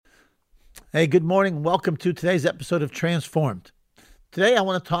Hey, good morning. Welcome to today's episode of Transformed. Today, I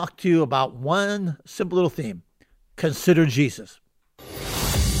want to talk to you about one simple little theme. Consider Jesus.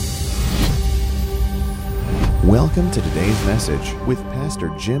 Welcome to today's message with Pastor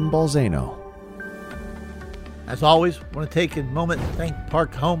Jim Balzano. As always, I want to take a moment and thank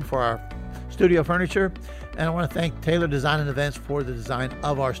Park Home for our studio furniture, and I want to thank Taylor Design and Events for the design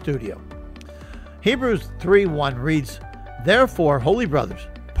of our studio. Hebrews 3:1 reads, "Therefore, holy brothers,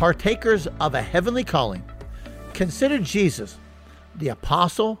 partakers of a heavenly calling, consider Jesus, the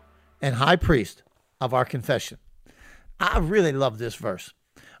apostle and high priest of our confession." I really love this verse.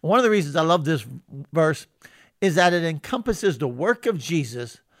 One of the reasons I love this verse is that it encompasses the work of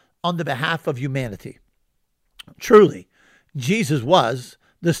Jesus on the behalf of humanity. Truly, Jesus was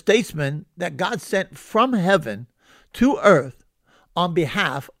the statesman that God sent from heaven to earth on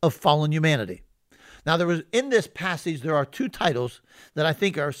behalf of fallen humanity. Now, in this passage, there are two titles that I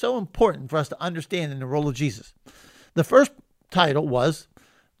think are so important for us to understand in the role of Jesus. The first title was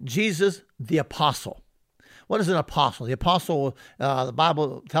Jesus the Apostle. What is an apostle? The apostle, the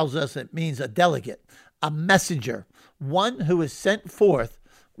Bible tells us it means a delegate, a messenger, one who is sent forth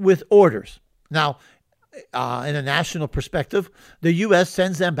with orders. Now, in a national perspective, the U.S.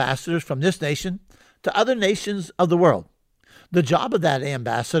 sends ambassadors from this nation to other nations of the world. The job of that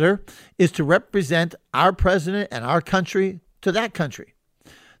ambassador is to represent our president and our country to that country.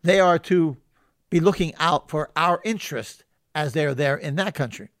 They are to be looking out for our interests as they are there in that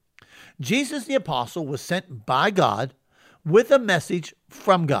country. Jesus the apostle was sent by God with a message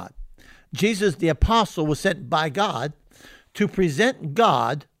from God. Jesus the apostle was sent by God to present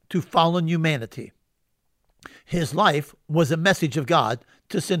God to fallen humanity. His life was a message of God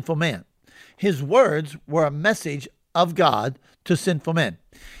to sinful man. His words were a message of God to sinful men.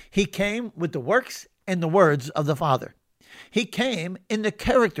 He came with the works and the words of the Father. He came in the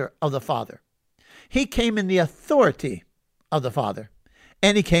character of the Father. He came in the authority of the Father.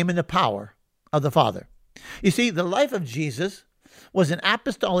 And he came in the power of the Father. You see, the life of Jesus was an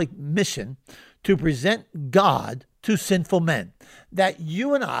apostolic mission to present God to sinful men, that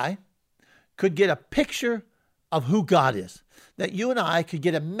you and I could get a picture of who God is, that you and I could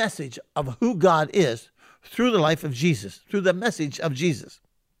get a message of who God is through the life of Jesus, through the message of Jesus.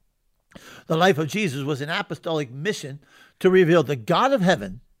 The life of Jesus was an apostolic mission to reveal the God of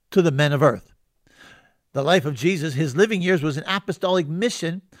heaven to the men of earth. The life of Jesus, his living years, was an apostolic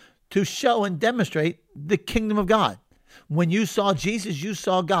mission to show and demonstrate the kingdom of God. When you saw Jesus, you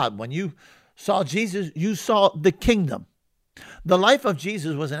saw God. When you saw Jesus, you saw the kingdom. The life of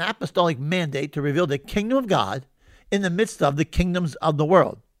Jesus was an apostolic mandate to reveal the kingdom of God in the midst of the kingdoms of the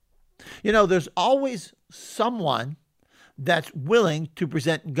world. You know, there's always someone that's willing to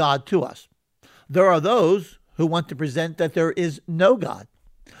present God to us. There are those who want to present that there is no God.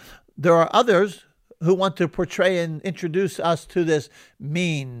 There are others who want to portray and introduce us to this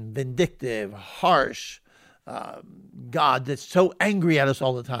mean, vindictive, harsh God that's so angry at us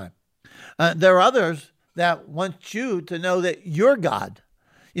all the time. There are others that want you to know that you're God.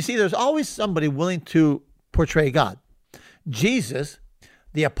 You see, there's always somebody willing to portray God. Jesus,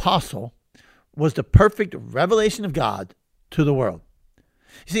 the apostle, was the perfect revelation of God to the world.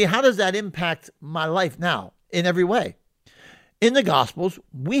 You see, how does that impact my life now in every way? In the Gospels,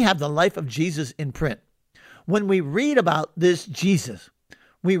 we have the life of Jesus in print. When we read about this Jesus,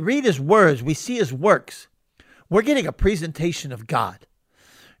 we read his words, we see his works, we're getting a presentation of God.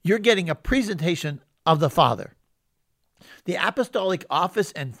 You're getting a presentation of the Father. The apostolic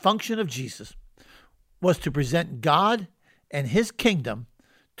office and function of Jesus was to present God and his kingdom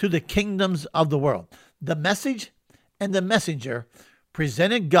to the kingdoms of the world. The message and the messenger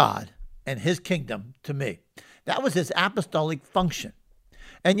presented God and his kingdom to me. That was his apostolic function.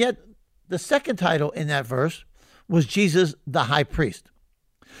 And yet, the second title in that verse was Jesus the high priest.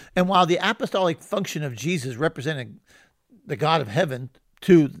 And while the apostolic function of Jesus represented the God of heaven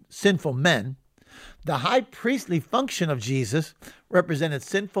to sinful men, the high priestly function of Jesus represented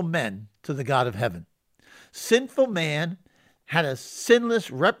sinful men to the God of heaven. Sinful man had a sinless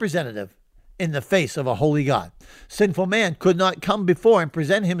representative in the face of a holy God. Sinful man could not come before and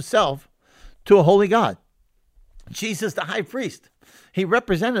present himself to a holy God. Jesus, the high priest, he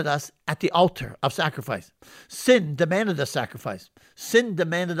represented us at the altar of sacrifice. Sin demanded a sacrifice. Sin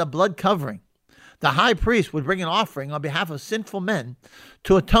demanded a blood covering. The high priest would bring an offering on behalf of sinful men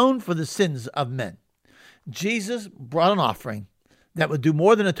to atone for the sins of men. Jesus brought an offering that would do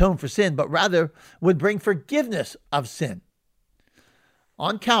more than atone for sin, but rather would bring forgiveness of sin.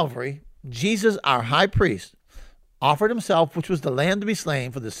 On Calvary, Jesus, our high priest, offered himself, which was the lamb to be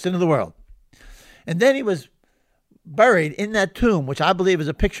slain for the sin of the world. And then he was buried in that tomb, which I believe is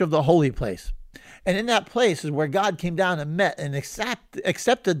a picture of the holy place. And in that place is where God came down and met and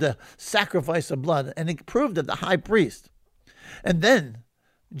accepted the sacrifice of blood and it proved that the high priest. And then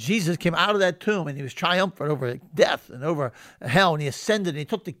Jesus came out of that tomb and he was triumphant over death and over hell, and he ascended and he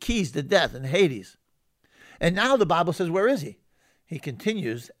took the keys to death and Hades. And now the Bible says, where is he? He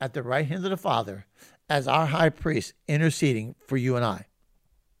continues at the right hand of the Father as our high priest interceding for you and I.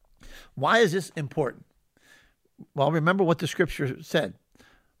 Why is this important? Well, remember what the scripture said.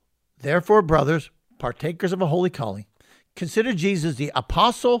 Therefore, brothers, partakers of a holy calling, consider Jesus the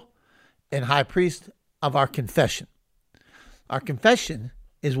apostle and high priest of our confession. Our confession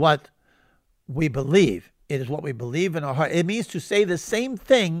is what we believe. It is what we believe in our heart. It means to say the same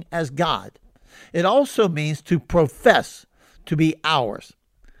thing as God. It also means to profess to be ours.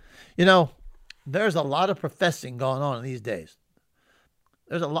 You know, there's a lot of professing going on in these days.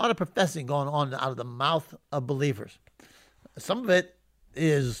 There's a lot of professing going on out of the mouth of believers. Some of it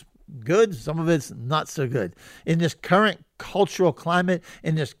is good, some of it's not so good. In this current cultural climate,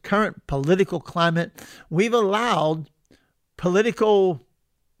 in this current political climate, we've allowed political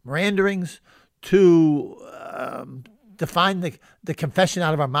meanderings to define the confession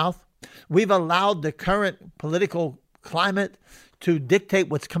out of our mouth. We've allowed the current political climate to dictate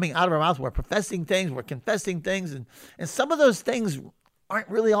what's coming out of our mouth. We're professing things, we're confessing things, and some of those things aren't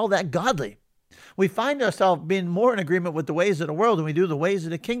really all that godly. We find ourselves being more in agreement with the ways of the world than we do the ways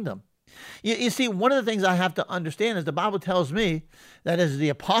of the kingdom. You see, one of the things I have to understand is the Bible tells me that as the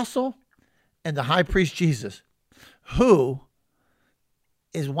apostle and the high priest Jesus, who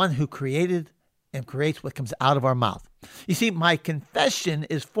is one who created and creates what comes out of our mouth. You see, my confession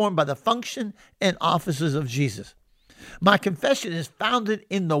is formed by the function and offices of Jesus. My confession is founded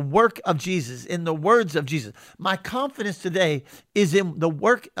in the work of Jesus, in the words of Jesus. My confidence today is in the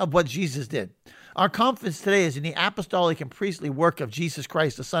work of what Jesus did. Our confidence today is in the apostolic and priestly work of Jesus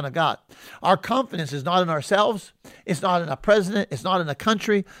Christ, the Son of God. Our confidence is not in ourselves. It's not in a president. It's not in a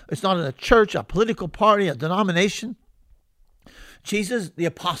country. It's not in a church, a political party, a denomination. Jesus, the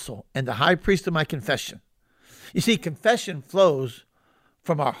apostle and the high priest of my confession. You see, confession flows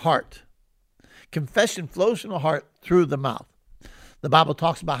from our heart. Confession flows from the heart through the mouth. The Bible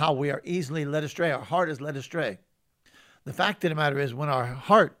talks about how we are easily led astray. Our heart is led astray. The fact of the matter is, when our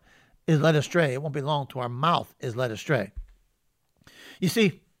heart is led astray, it won't be long till our mouth is led astray. You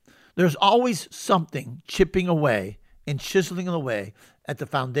see, there's always something chipping away and chiseling away at the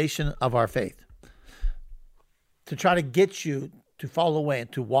foundation of our faith to try to get you to fall away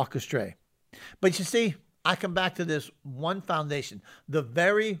and to walk astray. But you see, I come back to this one foundation, the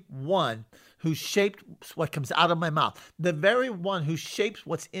very one who shaped what comes out of my mouth, the very one who shapes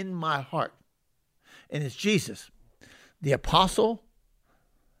what's in my heart. And it's Jesus, the apostle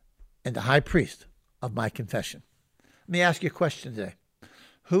and the high priest of my confession. Let me ask you a question today.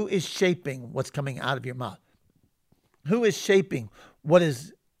 Who is shaping what's coming out of your mouth? Who is shaping what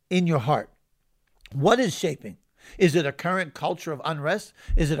is in your heart? What is shaping? Is it a current culture of unrest?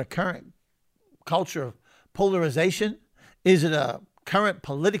 Is it a current culture of polarization? Is it a current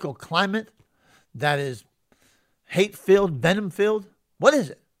political climate that is hate-filled, venom-filled? What is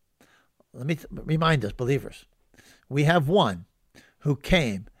it? Let me remind us, believers, we have one who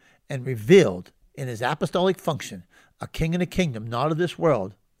came and revealed in his apostolic function a king and a kingdom, not of this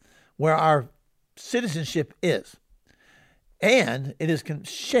world, where our citizenship is. And it is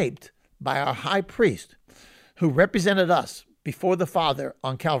shaped by our high priest who represented us before the Father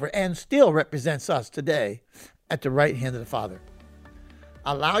on Calvary and still represents us today at the right hand of the Father.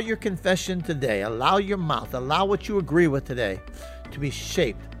 Allow your confession today, allow your mouth, allow what you agree with today to be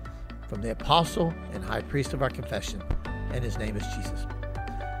shaped from the apostle and high priest of our confession, and his name is Jesus.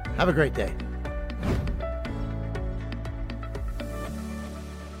 Have a great day.